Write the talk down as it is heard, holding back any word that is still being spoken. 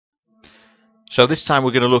So this time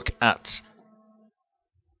we're going to look at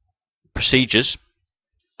procedures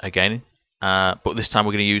again, but this time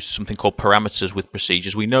we're going to use something called parameters with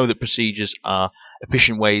procedures. We know that procedures are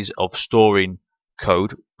efficient ways of storing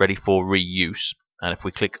code ready for reuse, and if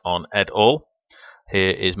we click on Add All,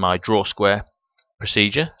 here is my draw square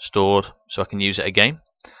procedure stored so I can use it again.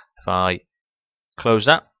 If I close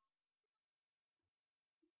that,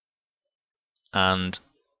 and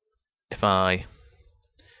if I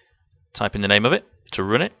type in the name of it to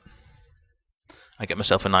run it, I get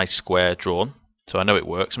myself a nice square drawn, so I know it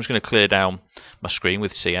works. I'm just going to clear down my screen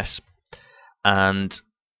with CS, and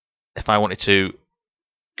if I wanted to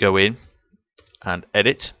go in and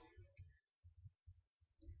edit,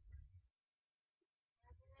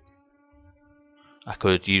 I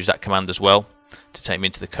could use that command as well to take me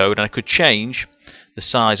into the code, and I could change the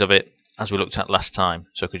size of it as we looked at last time.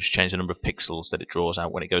 So I could just change the number of pixels that it draws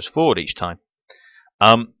out when it goes forward each time.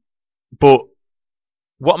 But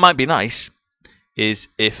what might be nice is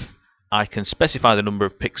if I can specify the number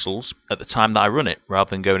of pixels at the time that I run it rather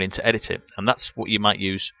than going in to edit it, and that's what you might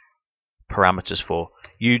use parameters for.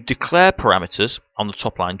 You declare parameters on the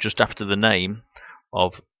top line just after the name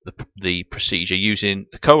of the procedure using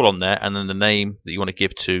the colon there and then the name that you want to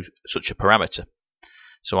give to such a parameter.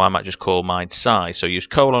 So I might just call mine size. So use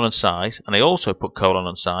colon and size, and I also put colon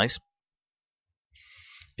and size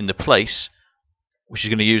in the place which is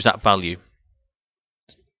going to use that value.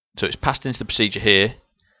 So it's passed into the procedure here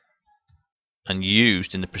and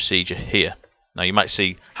used in the procedure here. Now you might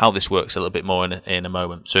see how this works a little bit more in a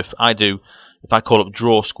moment. So if I call up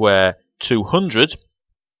draw square 200,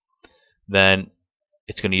 then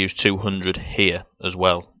it's going to use 200 here as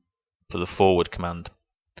well for the forward command.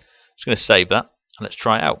 Just going to save that and let's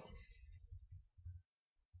try it out.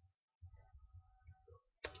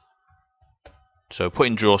 So put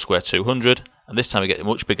in draw square 200, and this time we get a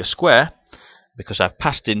much bigger square because I've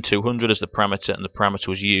passed in 200 as the parameter, and the parameter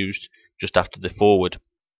was used just after the forward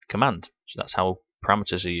command. So that's how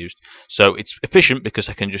parameters are used. So it's efficient because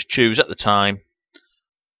I can just choose at the time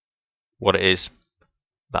what it is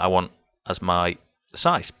that I want as my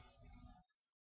size.